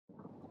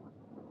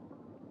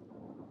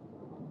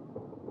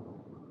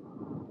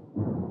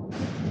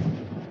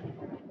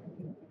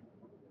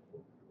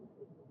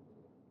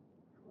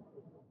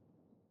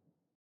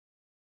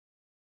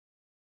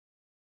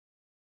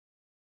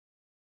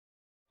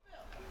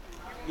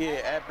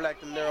Yeah, at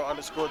Black Deniro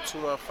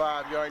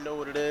 _215. You already know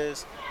what it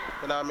is.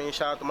 You know what I mean?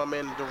 Shout out to my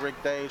man, the Rick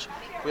Dange.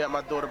 We at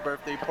my daughter's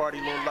birthday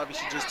party. Little Lovey,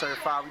 she just turned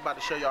 5. We about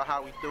to show y'all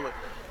how we do it.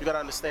 You gotta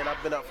understand,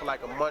 I've been up for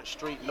like a month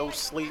straight, no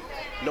sleep,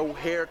 no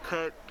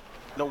haircut,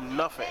 no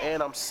nothing,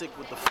 and I'm sick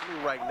with the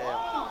flu right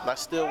now. And I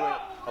still went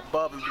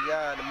above and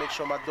beyond to make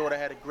sure my daughter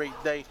had a great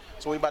day.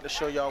 So we about to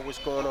show y'all what's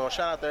going on.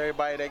 Shout out to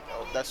everybody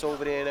that's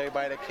over there and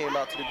everybody that came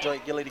out to the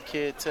joint, Gilly the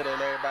Kid, Titter,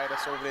 and everybody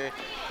that's over there.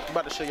 We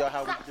about to show y'all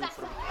how we do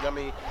for the, you know what I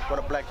mean, for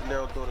the Black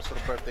Deniro daughters for the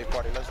birthday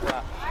party. Let's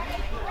rock.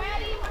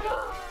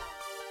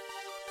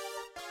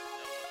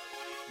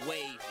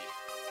 Wavy.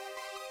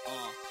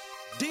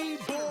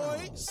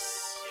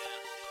 D-boys.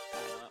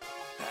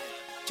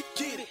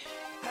 Get it.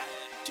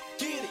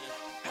 Get it.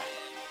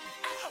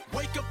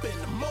 Wake up in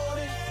the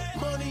morning,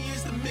 money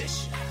is the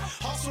mission.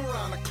 Hustle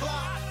around the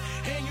clock,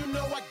 and you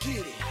know I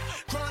get it.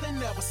 Grinding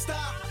never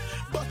stop,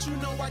 but you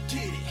know I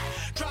get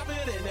it. Drop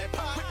it in that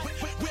pot,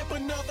 whip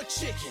another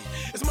chicken.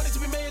 It's money to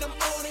be made, I'm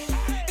on it.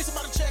 It's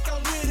about a check,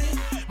 I'm with it.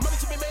 Money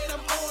to be made, I'm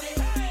on it.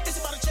 It's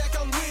about a check,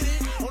 I'm with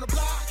it. On the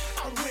block,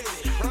 I'm with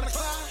it. Round the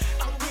clock,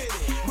 I'm with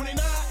it. Money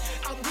not,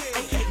 I'm with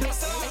it. No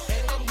stop,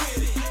 I'm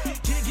with it.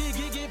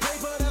 Get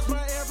paper, that's my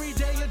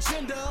everyday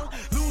agenda.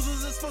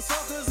 Losers is for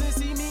suckers, and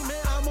see me,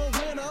 man, I'm a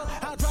winner.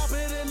 I drop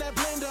it in that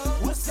blender.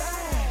 What's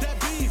that? That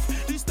beef,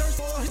 these thirst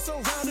boys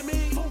surrounding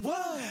me. For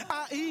what?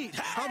 I eat,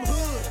 I'm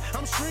hood,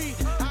 I'm street,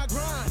 I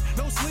grind,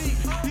 no sleep.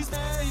 These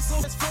days,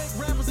 so fake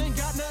rappers ain't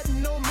got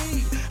nothing on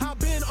me. I've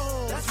been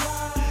on, that's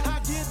right. I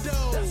get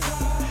dough, that's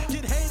right.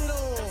 Get hated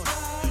on, that's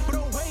right. But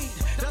don't wait,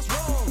 that's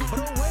wrong. But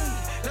don't wait,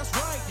 that's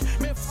right.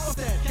 Man, fuck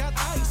that. Got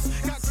ice,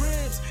 got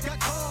cribs, got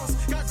cars,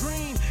 got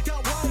green,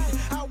 got white.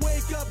 I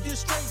wake up, get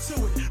straight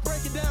to it.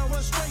 Break it down,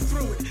 run straight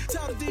through it.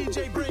 Tell the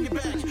DJ, bring it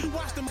back.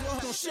 Watch them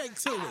gon' shake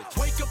to it.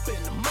 Wake up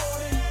in the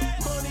morning,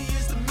 money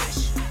is the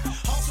mission.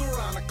 Hustle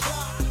around the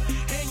clock,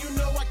 and you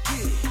know I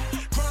get it.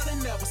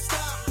 Grinding never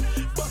stop,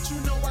 but you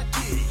know I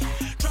get it.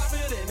 Drop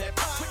it in that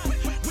pot,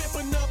 whip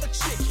another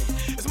chicken.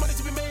 It's money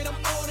to be made, I'm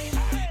on it.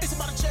 It's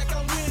about a check,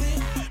 I'm with it.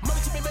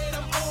 Money to be made,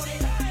 I'm on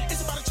it.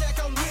 It's about a check,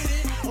 I'm with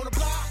it. On the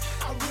block,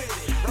 I'm with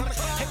it. Round the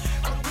clock,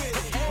 I'm with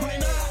it. Money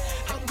not,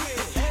 I'm with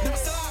it. Never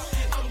stop,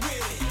 I'm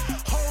with it.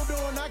 Hold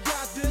on, I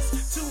got this.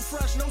 Too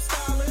fresh, no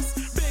stylist.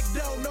 Big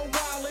dough, no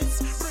wallets.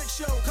 Brick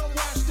show, come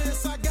watch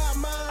this. I got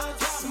mine.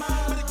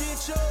 Better get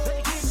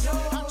yours.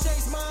 I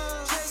chase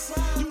mine.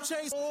 You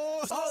chase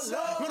yours.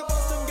 When the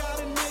bus done got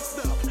it mixed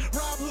up.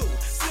 Rob who?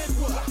 Sit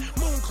what?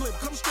 Moon clip,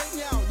 come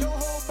straighten out. Your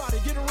whole body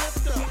get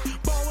ripped up.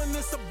 Ballin'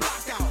 this a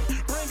block out.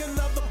 Bring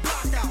another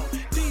block out.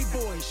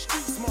 D-boys,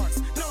 street smarts,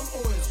 dumb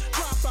oils,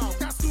 drop out.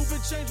 Got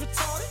stupid change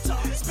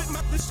retarded. Spit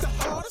my bitch the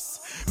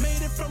hardest.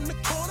 Made it from the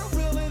corner,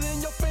 realer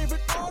than your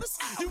favorite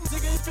artist. You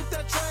nigga spit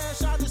that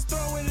trash, I just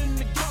throw it in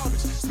the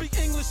garbage. Speak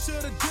English to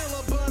the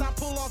dealer, but I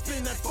pull off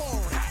in that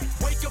foreign.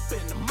 Wake up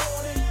in the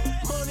morning,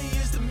 money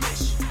is the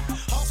mission.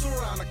 Hustle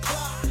around the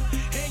clock,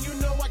 and you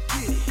know I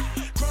get it.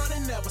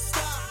 Grinding never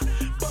stop,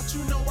 but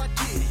you know I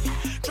get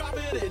it. Drop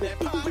it in that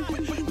pot,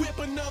 whip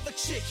another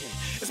chicken.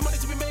 It's money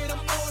to be made, I'm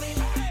on it.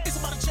 It's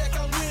about a check,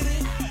 I'm with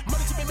it.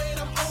 Money to be made,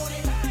 I'm on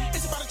it.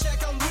 It's about a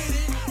check, I'm with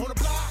it. On the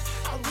block,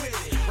 I'm with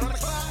it. Round the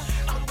clock,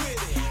 I'm with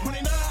it.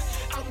 Money not,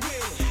 I'm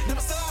with it.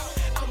 Never stop,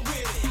 I'm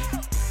with it.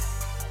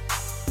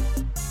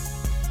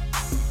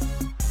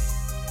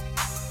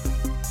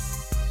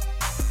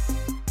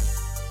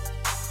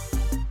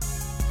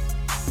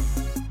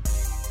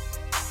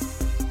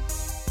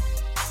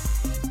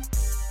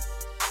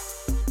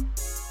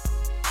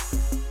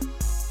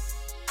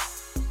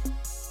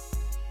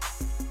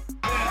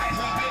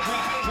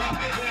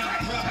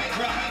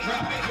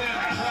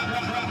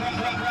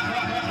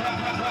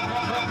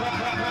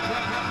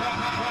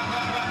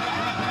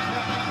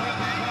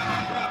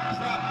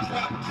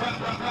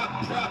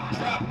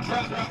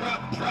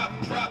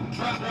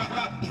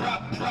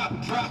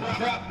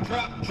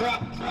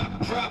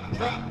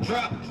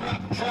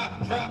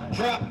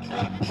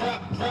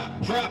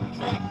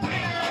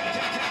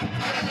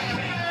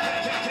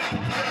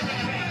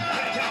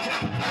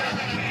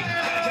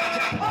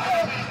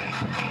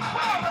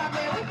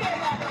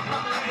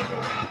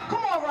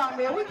 Come on, Rock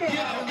Man, we can't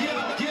have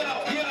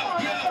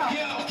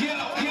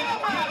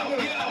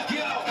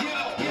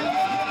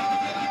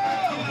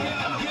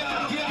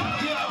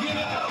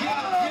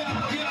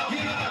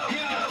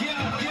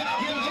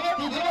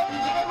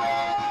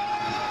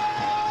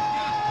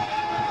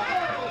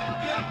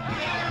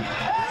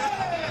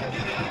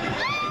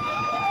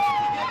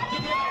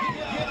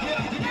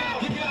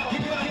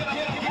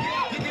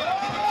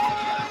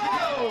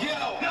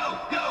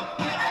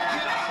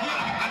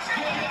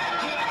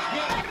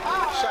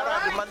Shout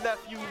out to my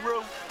nephew,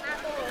 Rue.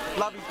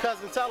 Love you,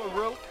 cousin. Tell him,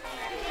 Rue.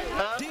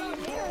 Huh?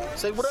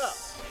 Say what up.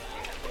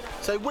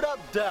 Say what up,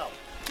 Del.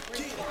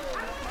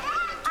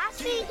 I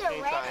see the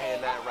Ain't trying to hear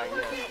that right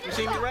now. You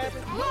see me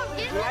rapping?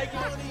 You like it?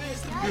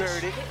 You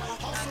heard it.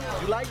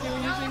 You like it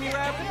when you see me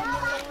rapping?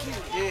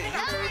 Yeah,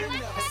 you heard it.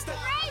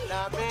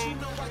 Nah, man,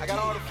 I got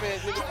all the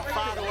fans, niggas from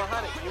 5 to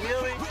 100. You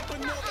hear me?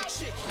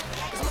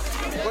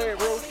 Go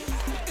ahead, Rue.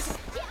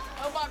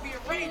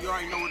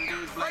 already know what it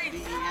is, Black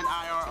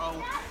Deniro.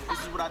 This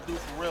is what I do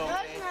for real,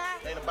 man.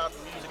 Ain't about the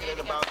music, it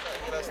ain't about that.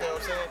 You understand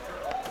what I'm saying?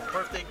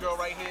 Birthday girl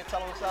right here, tell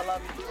them I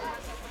love you.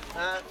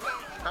 Huh?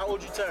 How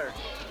old you turn?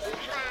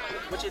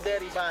 What's your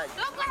daddy buy you?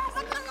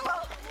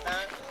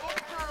 Huh?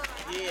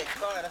 Yeah,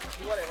 car, that's what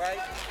you wanted, right?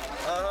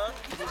 Uh-huh.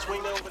 You can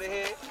swing that over the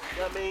head.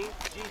 You know what I mean?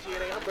 Gigi,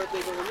 it ain't her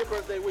birthday, but when your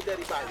birthday, what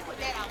daddy buy you?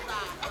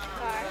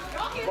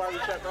 Barbie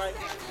truck, right?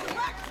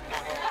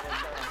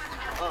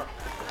 Oh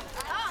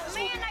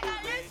man, I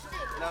got lipstick.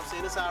 You know what I'm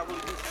saying? This is how I really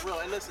do for real.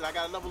 And listen, I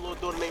got another little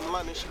daughter named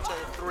London. She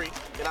turned 3.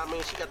 You know what I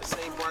mean? She got the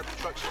same Barbie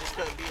truck. She just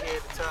couldn't be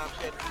here at the time.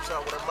 She had to do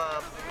something with her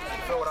mom.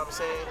 You feel what I'm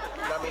saying?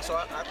 You know what I mean? So,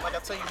 like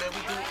I tell you, man,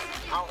 we do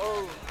our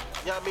own,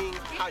 you know what I mean,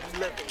 how you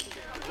living.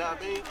 You know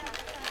what I mean?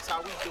 That's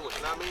how we do it.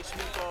 You know what I mean?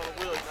 Snoop on the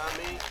wheel, you know what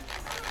I mean?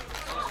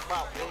 It's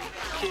about, man.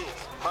 Kids,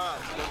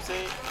 moms, you know what I'm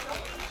saying?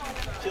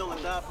 Kill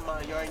and die for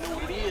mine. You already know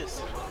what it is.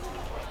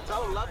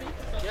 Tell them, love you.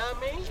 You know what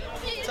I mean?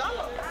 Tell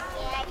them.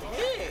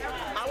 Yeah.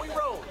 How we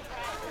roll?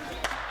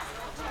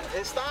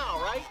 In style,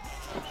 right?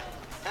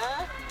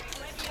 Huh?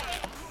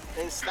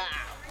 In style.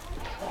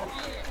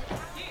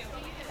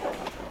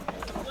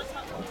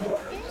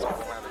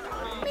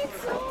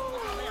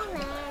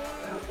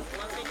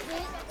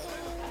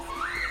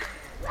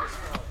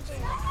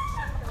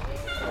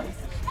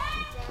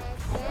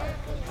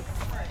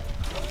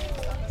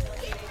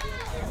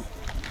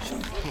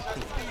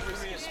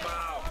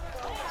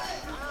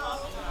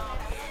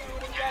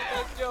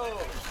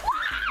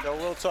 Yo,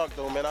 real talk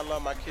though, man. I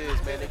love my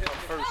kids, man. They come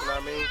first, you know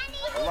what I mean?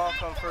 Allah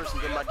come first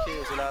and then my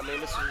kids, you know what I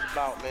mean? This is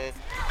about, man,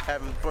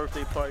 having a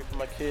birthday party for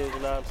my kids,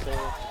 you know what I'm saying?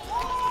 You know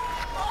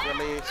what I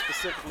mean?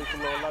 Specifically for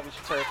Lil Lovey, she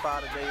turned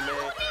 5 today,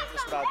 man.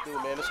 This is what I do,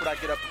 man. This is what I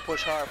get up and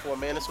push hard for,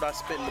 man. This is what I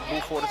spit in the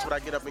booth for. This is what I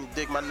get up and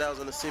dig my nails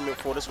in the cement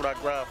for. This is what I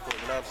grind for,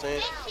 you know what I'm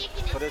saying?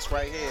 For this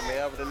right here,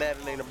 man. Other than that,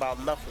 it ain't about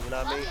nothing, you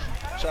know what I mean?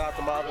 Shout out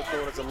to my other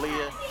daughters,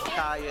 Aaliyah,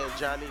 Kaya, and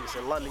Janice.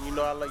 In London, you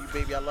know I love you,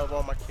 baby. I love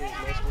all my kids,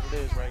 man. That's what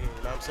it is right here,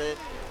 you know what I'm saying?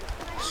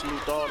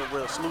 Salute all the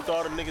real. Salute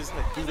all the niggas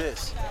that do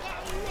this.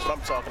 That's what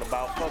I'm talking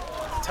about.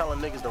 Fuck telling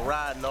niggas to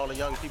ride and all the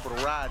young people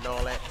to ride and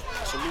all that.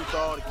 Salute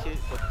all the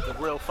kids, the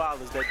real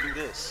fathers that do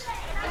this.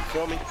 You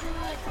feel me?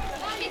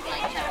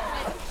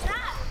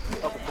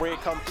 Uncle Bread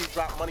come through,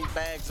 drop money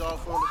bags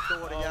off on the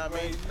daughter, you know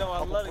what I mean? No, I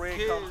Uncle love Bread the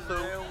kids, come through.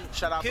 man.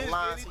 Shout out to Kids,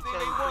 Lines, he anything came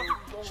they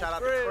through. want, Shout out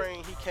to Bread.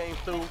 Crane, he came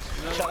through.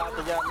 Shout out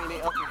to, you know what I mean,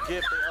 they Uncle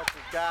Gift, they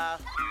Uncle Guy,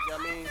 you know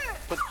what I mean?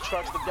 Put the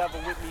trucks together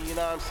with me, you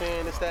know what I'm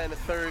saying? This, that, and the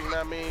third, you know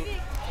what I mean?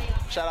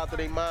 Shout out to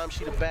their mom,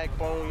 she the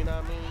backbone, you know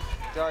what I mean?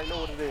 You already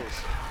know what it is.